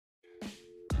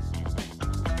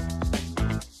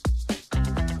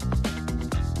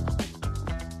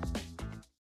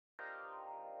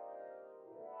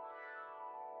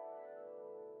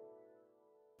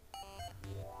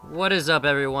What is up,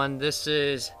 everyone? This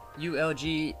is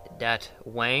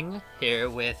ULG.Wang here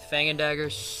with Fang and Dagger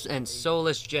and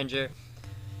Soulless Ginger,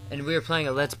 and we are playing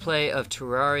a Let's Play of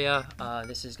Terraria.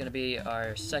 This is going to be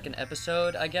our second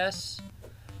episode, I guess.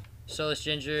 Soulless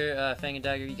Ginger, Fang and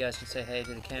Dagger, you guys can say hey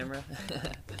to the camera.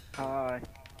 Hi.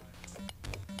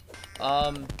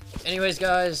 Anyways,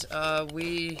 guys,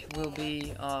 we will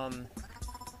be,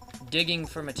 digging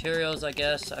for materials, I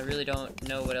guess. I really don't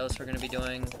know what else we're going to be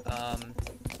doing.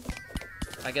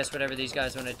 I guess whatever these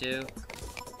guys want to do.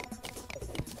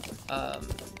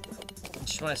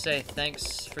 Just want to say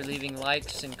thanks for leaving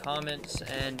likes and comments,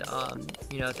 and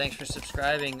you know, thanks for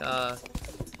subscribing.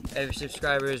 Every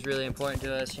subscriber is really important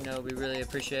to us. You know, we really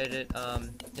appreciate it.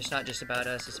 It's not just about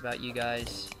us; it's about you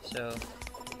guys. So,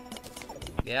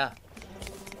 yeah.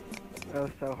 That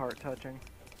was so heart-touching.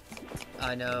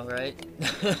 I know, right?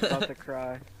 About to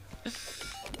cry.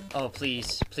 Oh,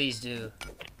 please, please do.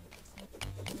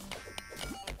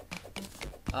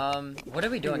 What are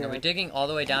we doing? Yeah. Are we digging all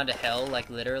the way down to hell, like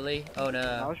literally? Oh I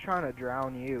no. was trying to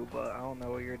drown you, but I don't know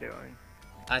what you're doing.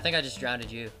 I think I just drowned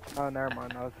you. Oh, never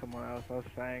mind. That was someone else. I was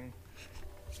saying.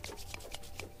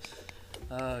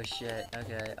 Oh shit,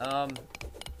 okay.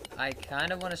 I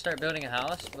kind of want to start building a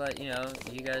house, but you know,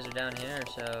 you guys are down here,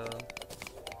 so...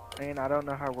 I mean, I don't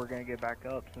know how we're gonna get back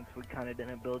up since we kind of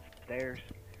didn't build stairs.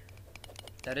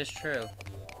 That is true.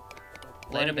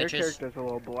 Well, Later, your bitches. character's a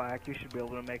little black. You should be able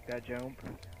to make that jump.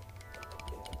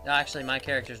 No, actually, my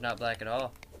character's not black at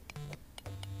all.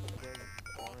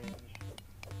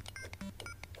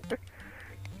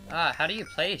 Ah, how do you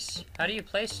place? How do you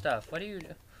place stuff? What do you...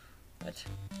 What?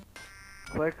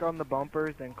 Click on the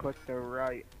bumpers, then click the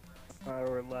right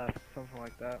or left, something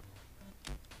like that.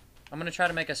 I'm gonna try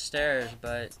to make us stairs,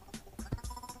 but...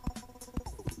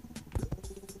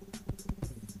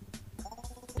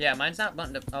 Yeah, mine's not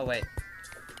buttoned up. Oh, wait.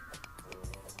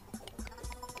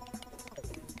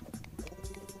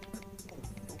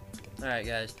 Alright,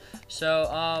 guys. So,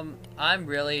 I'm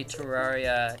really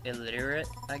Terraria illiterate,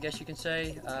 I guess you can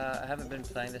say. I haven't been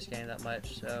playing this game that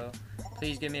much, so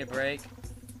please give me a break.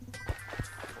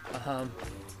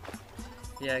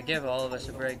 Yeah, give all of us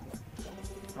a break.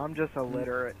 I'm just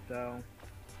illiterate, so...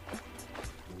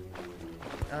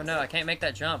 Oh no, I can't make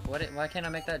that jump. Why can't I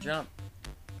make that jump?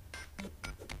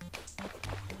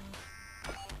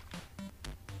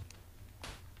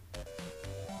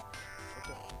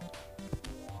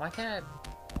 Why can't I...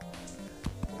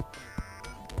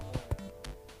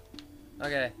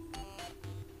 Okay.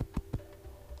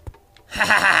 Ha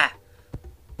ha ha!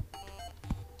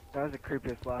 That was the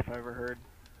creepiest laugh I ever heard.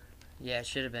 Yeah, it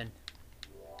should have been.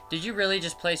 Did you really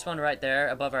just place one right there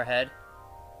above our head?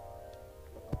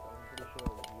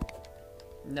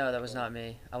 No, that was not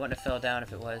me. I wouldn't have fell down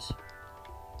if it was.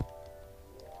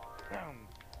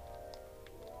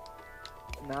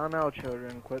 Now,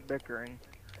 children, quit bickering.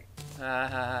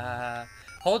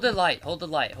 Hold the light, hold the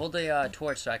light. Hold the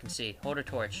torch so I can see. Hold a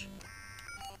torch.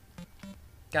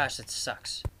 Gosh, that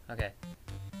sucks. Okay.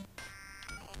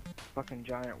 Fucking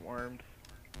giant worms.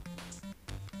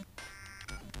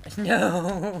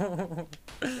 No!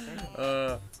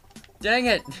 Dang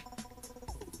it!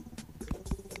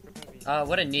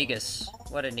 What a negus.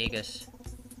 What a negus.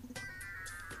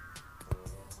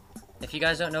 If you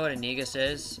guys don't know what a negus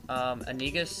is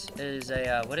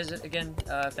a, what is it again,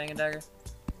 Fang and Dagger?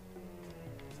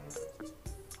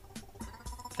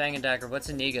 Fang and Dagger, what's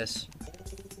a negus?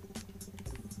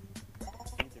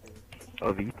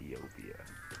 Of Ethiopia.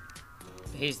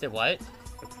 He's the what?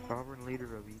 The sovereign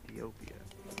leader of Ethiopia.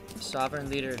 Sovereign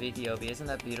leader of Ethiopia. Isn't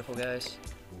that beautiful, guys?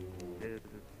 It's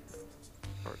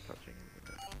heart touching.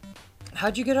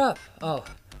 How'd you get up? Oh,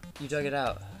 you dug it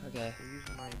out. Okay. I use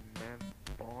my man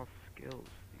boss skills,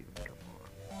 Steven, come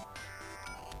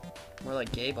on. More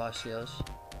like gay boss skills.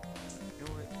 You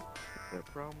know what? What's that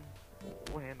problem?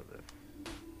 We'll handle this.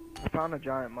 I found a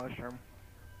giant mushroom.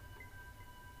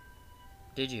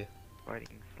 Did you?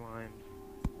 Fighting slimes.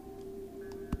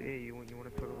 Hey, you want to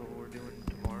talk about what we're doing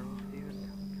tomorrow,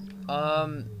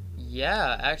 Steven?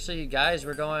 Yeah, actually, guys,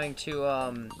 we're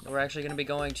actually gonna be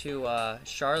going to,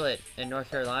 Charlotte in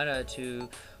North Carolina to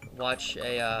watch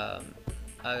a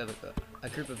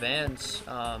group of bands.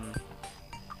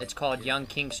 It's called Young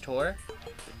Kings Tour.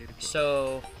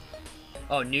 So,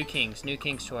 oh, New Kings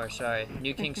Tour, sorry.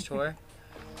 New Kings Tour.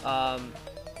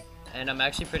 And I'm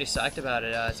actually pretty psyched about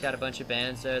it. It's got a bunch of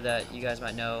bands there that you guys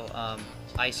might know.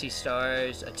 Icy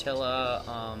Stars,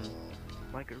 Attila,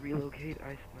 Micah Relocate,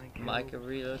 Ice Nine Kills. Micah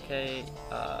Relocate,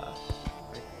 Ice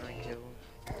Nine Kills.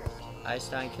 Ice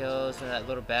Nine Kills, and that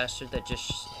little bastard that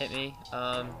just hit me.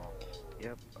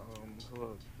 Yep, who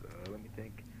else? Let me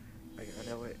think. I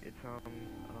know it. It's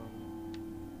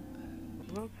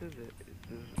What else is it?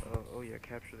 Oh yeah,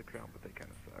 Capture the Crown, but they kind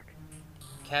of suck.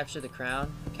 Capture the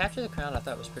Crown? Capture the Crown I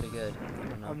thought was pretty good. I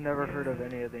don't I've know. never heard of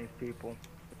any of these people.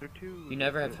 But they're too. You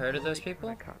never have heard of those people?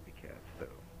 Kinda copycats, though.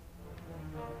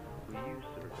 We use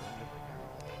sort of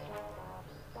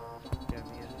yeah,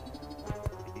 me and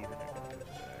Steven are gonna do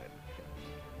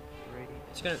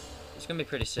that. It's gonna be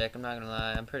pretty sick, I'm not gonna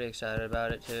lie. I'm pretty excited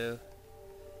about it too.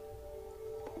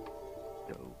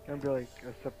 Dope. It's gonna be like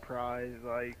a surprise,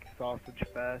 like sausage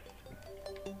fest.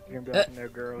 You're gonna be like no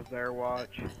girls there.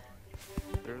 Watch.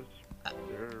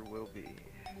 There will be.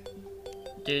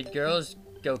 Dude, girls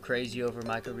go crazy over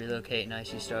Michael Relocate and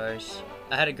Icy Stars.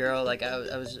 I had a girl, like, I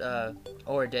was,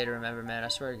 or Day to Remember, man. I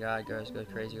swear to God, girls go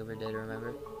crazy over Day to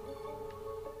Remember.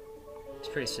 It's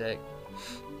pretty sick.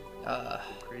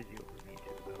 Crazy over me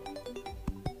too,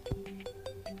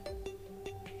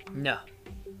 though. No.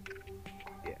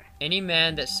 Yeah. Any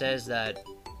man that says that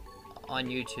on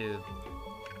YouTube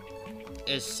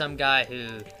is some guy who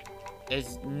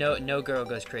is no girl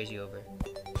goes crazy over.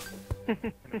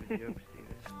 Kind of a joke,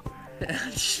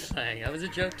 Steven. That was a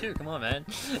joke too. Come on, man.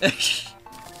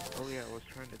 Oh yeah, I was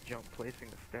trying to jump placing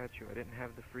the statue. I didn't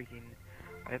have the freaking.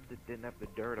 Didn't have the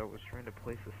dirt. I was trying to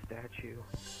place a statue.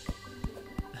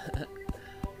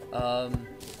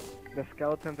 The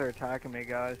skeletons are attacking me,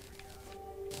 guys.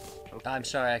 Okay. I'm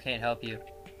sorry, I can't help you.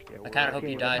 Yeah, I kind of hope can't you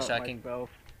even die help so I can. myself.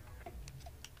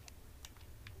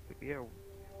 Yeah,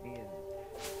 me and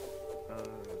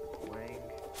Wang.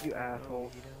 You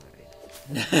asshole. He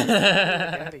died. Get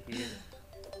out of here.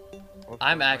 Also,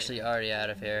 I'm actually already out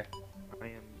of here. I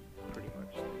am pretty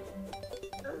much.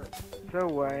 So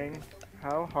Wang,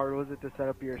 how hard was it to set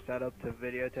up your setup to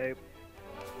videotape?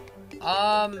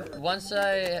 Once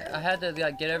I had to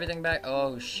like get everything back.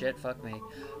 Oh shit, fuck me.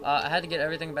 I had to get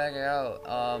everything back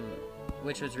out.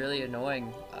 Which was really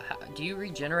annoying. Do you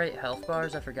regenerate health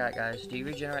bars? I forgot, guys. Do you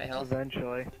regenerate health?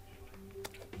 Eventually.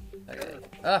 Okay.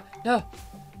 No.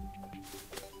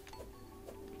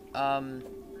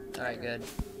 Alright, good.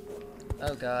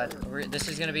 Oh god, this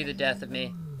is gonna be the death of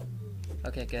me.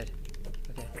 Okay, good.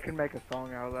 Okay. You can make a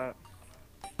song out of that.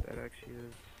 That actually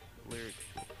is lyrics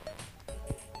to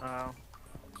a song.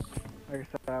 Oh. Like I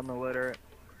said, I'm illiterate.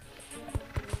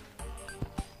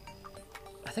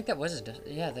 I think that was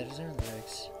yeah, that is in the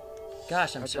lyrics.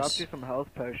 Gosh, I'm I so. dropped you some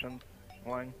health potions,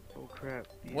 Wang, Oh crap.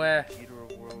 The Where? Eater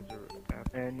of Worlds are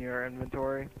after. in your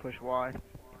inventory. Push Y.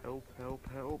 Help, help,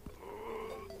 help.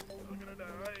 I'm gonna die.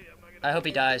 I hope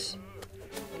he dies.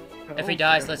 If he Oh,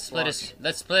 dies, yeah, let's split watch. his.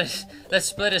 Let's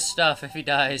split his stuff. If he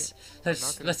dies, let's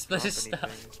split his drop stuff.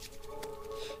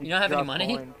 anything. You don't have any Drop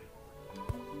money? coins.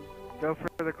 Go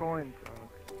for the coins.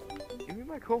 Give me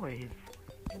my coins.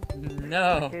 I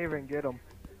No. can't even get them.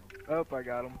 Oh, I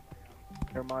got them.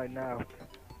 They're mine now.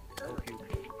 Okay.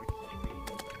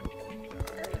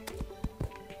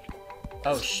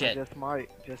 Oh I shit. just might.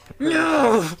 Just to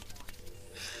No.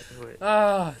 Do it.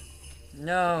 Oh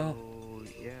no. Oh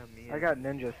yeah, me. I got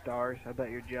ninja stars. I bet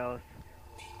you're jealous.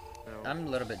 No. I'm a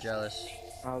little bit jealous.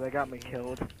 Oh, they got me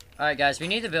killed. Alright guys, we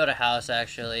need to build a house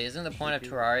actually. Isn't the point of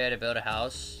Terraria to build a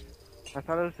house? I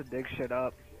thought it was to dig shit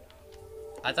up.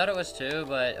 I thought it was too,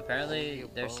 but apparently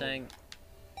they're saying...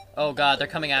 Oh god, they're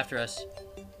coming after us.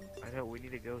 I know. We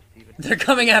need to go, Steven. They're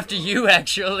coming after you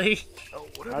actually. Oh,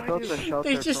 what did I built do? a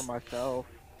shelter just- for myself.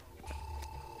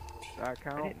 Does that I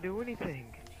count? didn't do anything.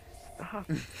 Stop.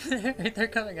 They're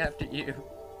coming after you.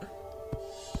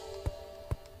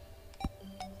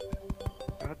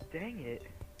 God dang it.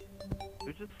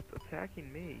 They're just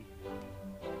attacking me.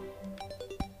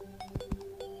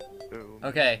 Oh,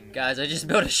 Okay, man. guys, I just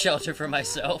built a shelter for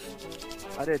myself.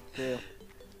 I did too.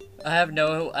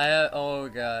 oh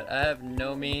god, I have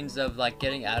no means of like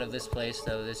getting out of this place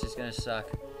though. This is gonna suck.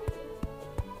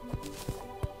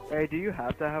 Hey, do you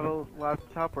have to have a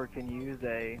laptop or can you use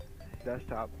a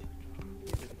desktop?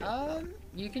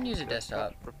 You can use a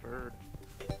desktop. Desktop's preferred.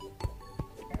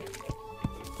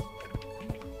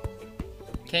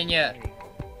 Can ya?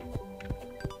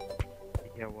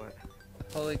 Yeah, what?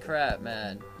 Holy crap,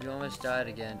 man. You almost died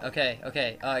again. Okay,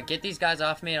 get these guys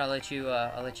off me and I'll let you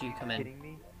come in. Kidding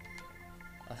me?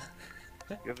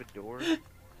 You have a door?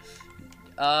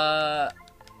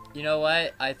 You know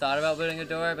what? I thought about building a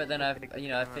door, but then I Come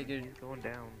on, figured... He's going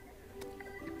down.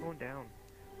 He's going down.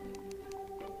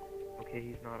 Okay,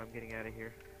 he's not. I'm getting out of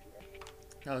here.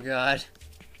 Oh god.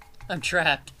 I'm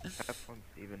trapped. Have fun,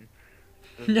 Steven.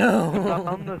 I No!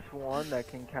 found this one that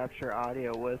can capture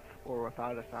audio with or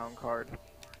without a sound card.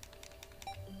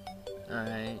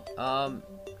 Alright,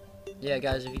 yeah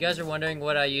guys, if you guys are wondering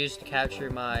what I used to capture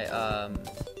my,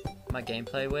 my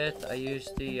gameplay with, I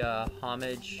used the,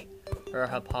 Homage, or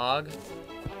Hapog,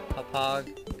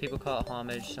 Hapog. People call it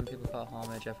homage. Some people call it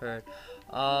homage. I've heard.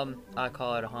 I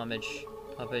call it a homage.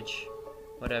 Homage.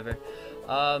 Whatever.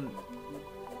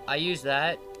 I use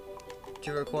that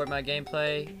to record my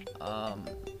gameplay.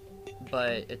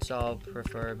 But it's all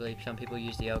preferably. Some people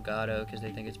use the Elgato because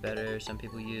they think it's better. Some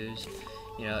people use,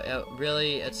 you know,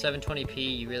 really at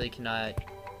 720p you really cannot.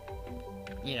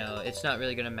 You know, it's not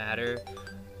really gonna matter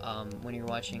when you're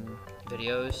watching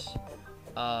videos.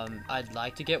 I'd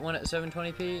like to get one at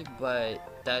 720p, but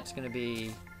that's gonna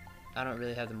be. I don't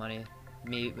really have the money.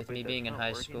 Me being in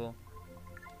high school.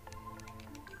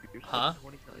 Huh?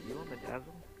 Are you on the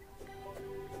Dazzle?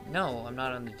 No, I'm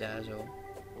not on the Dazzle.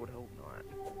 I would hope not.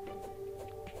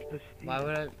 Why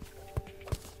would I?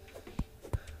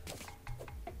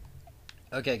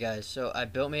 Okay, guys. So I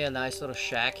built me a nice little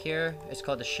shack here. It's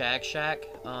called the Shag Shack.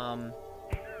 I'm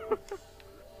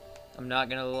not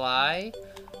gonna lie.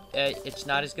 It's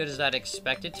not as good as I'd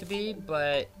expect it to be,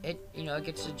 but it it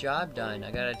gets the job done.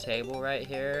 I got a table right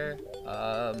here.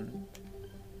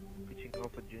 Pitching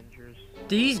off of gingers.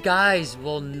 These guys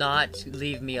will not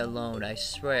leave me alone, I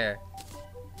swear.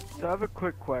 So I have a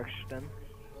quick question.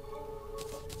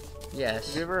 Yes.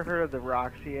 Have you ever heard of the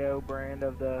Roxio brand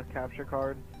of the capture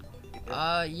card?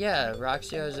 Yeah,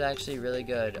 Roxio is actually really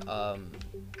good.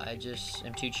 I just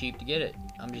am too cheap to get it.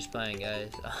 I'm just playing,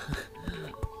 guys.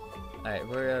 Alright,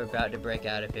 we're about to break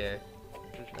out of here.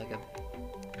 Like a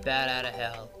bat out of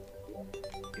hell.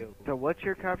 So what's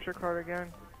your capture card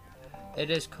again?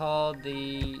 It is called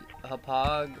the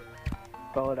Hapog.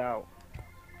 Spell it out.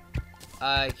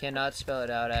 I cannot spell it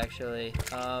out, actually.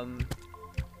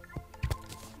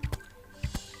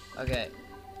 Okay.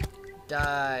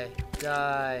 Die.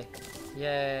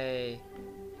 Yay.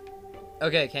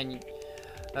 Okay, okay,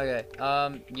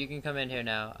 you can come in here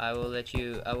now. I will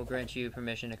grant you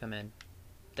permission to come in.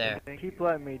 There. Keep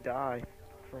letting me die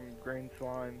from green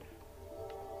slimes.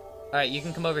 Alright, you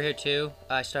can come over here too.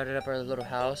 I started up our little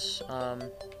house.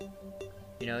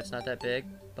 It's not that big,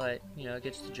 but, it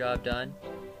gets the job done.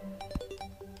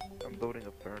 I'm building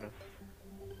a furnace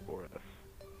for us.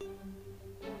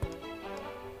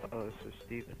 Oh, this is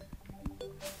Steven.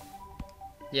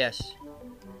 Yes.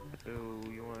 So,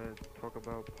 you want to talk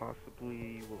about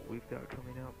possibly what we've got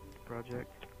coming up, the project?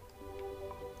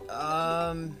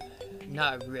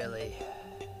 Not really.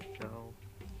 No.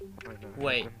 Might not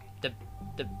Wait, happen.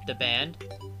 the band?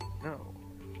 No.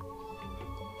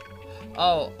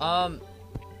 Oh,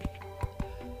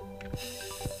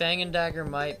 Fang and Dagger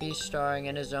might be starring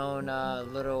in his own,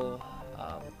 little,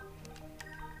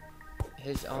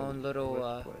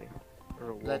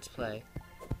 let's play.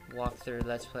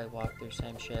 Walkthrough,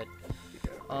 same shit.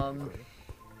 Yeah,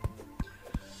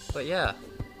 but yeah,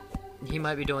 he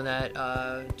might be doing that.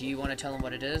 Do you want to tell him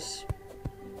what it is?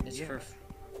 It's yeah. for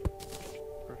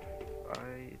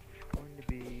It's going to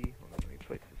be, hold on, let me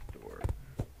place this door.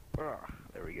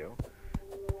 There we go.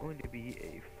 It's going to be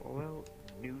a Fallout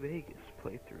New Vegas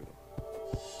playthrough.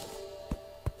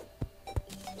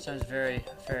 Sounds very,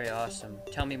 very awesome.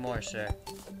 Tell me more, sir.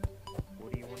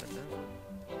 What do you want to know?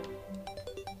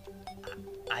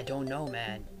 I don't know,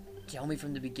 man. Tell me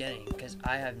from the beginning, because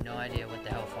I have no idea what the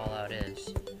hell Fallout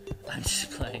is. I'm just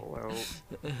playing. Fallout.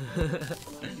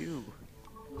 You.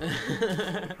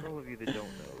 For all of you that don't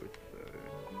know, it's an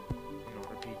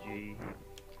RPG.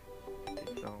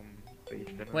 It's based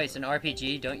in Wait, it's an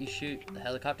RPG? Don't you shoot the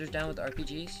helicopters down with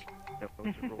RPGs? No,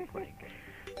 it's a role-playing game.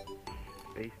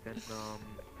 Based in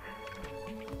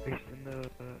the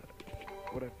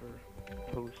whatever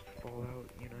post-Fallout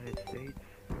United States,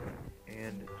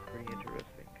 and it's pretty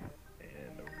interesting.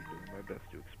 And I'll be doing my best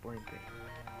to explain things.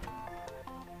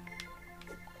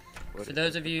 But For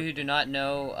those of you who do not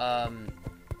know,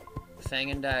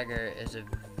 Fang and Dagger is a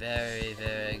very,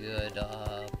 very good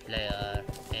player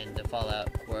in the Fallout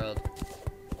world.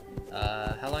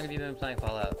 How long have you been playing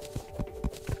Fallout?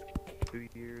 2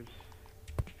 years.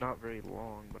 Not very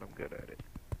long, but I'm good at it.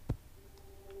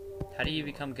 How do you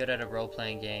become good at a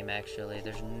role-playing game, actually?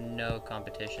 There's no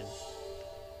competition.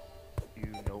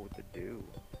 You know what to do.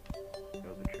 You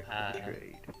know the trick of the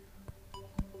trade.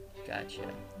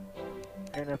 Gotcha.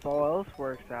 And if all else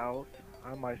works out,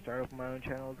 I might start up my own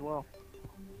channel as well.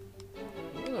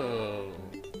 Ooh.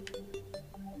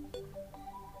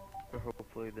 So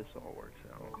hopefully this all works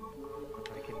out.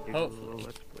 If I can do a Hopefully. little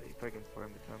let's play. If I can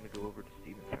find the time to go over to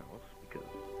Steven's house, because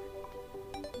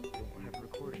I don't have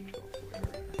recording software.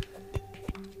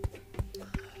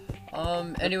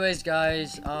 Anyways,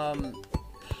 guys,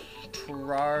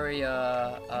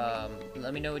 Terraria.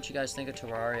 Let me know what you guys think of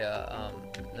Terraria.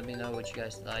 Let me know what you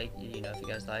guys like. You know, if you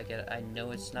guys like it. I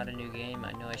know it's not a new game.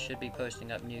 I know I should be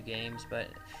posting up new games, but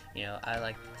you know, I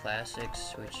like the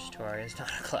classics, which Terraria is not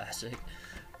a classic,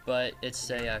 but it's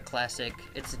a classic.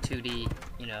 It's a 2D,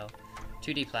 you know,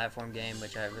 2D platform game,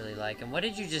 which I really like. And what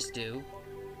did you just do?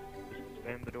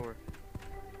 Spam the door.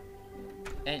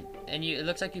 And you, it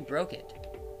looks like you broke it.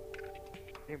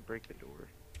 I didn't break the door.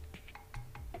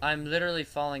 I'm literally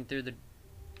falling through the...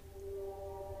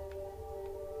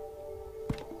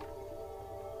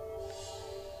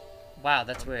 Wow,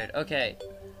 that's weird. Okay.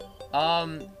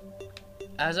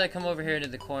 As I come over here to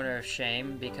the corner of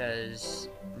shame, because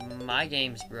my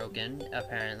game's broken,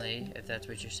 apparently, if that's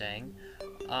what you're saying.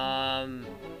 I'm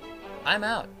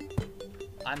out.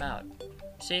 I'm out.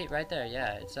 See, right there,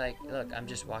 yeah. It's like, look, I'm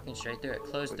just walking straight through it.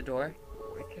 Close the door.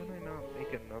 Why can't I not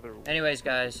make another one? Anyways,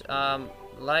 guys,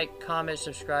 like, comment,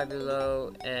 subscribe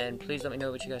below, and please let me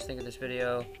know what you guys think of this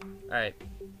video. Alright.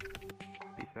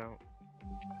 Peace out.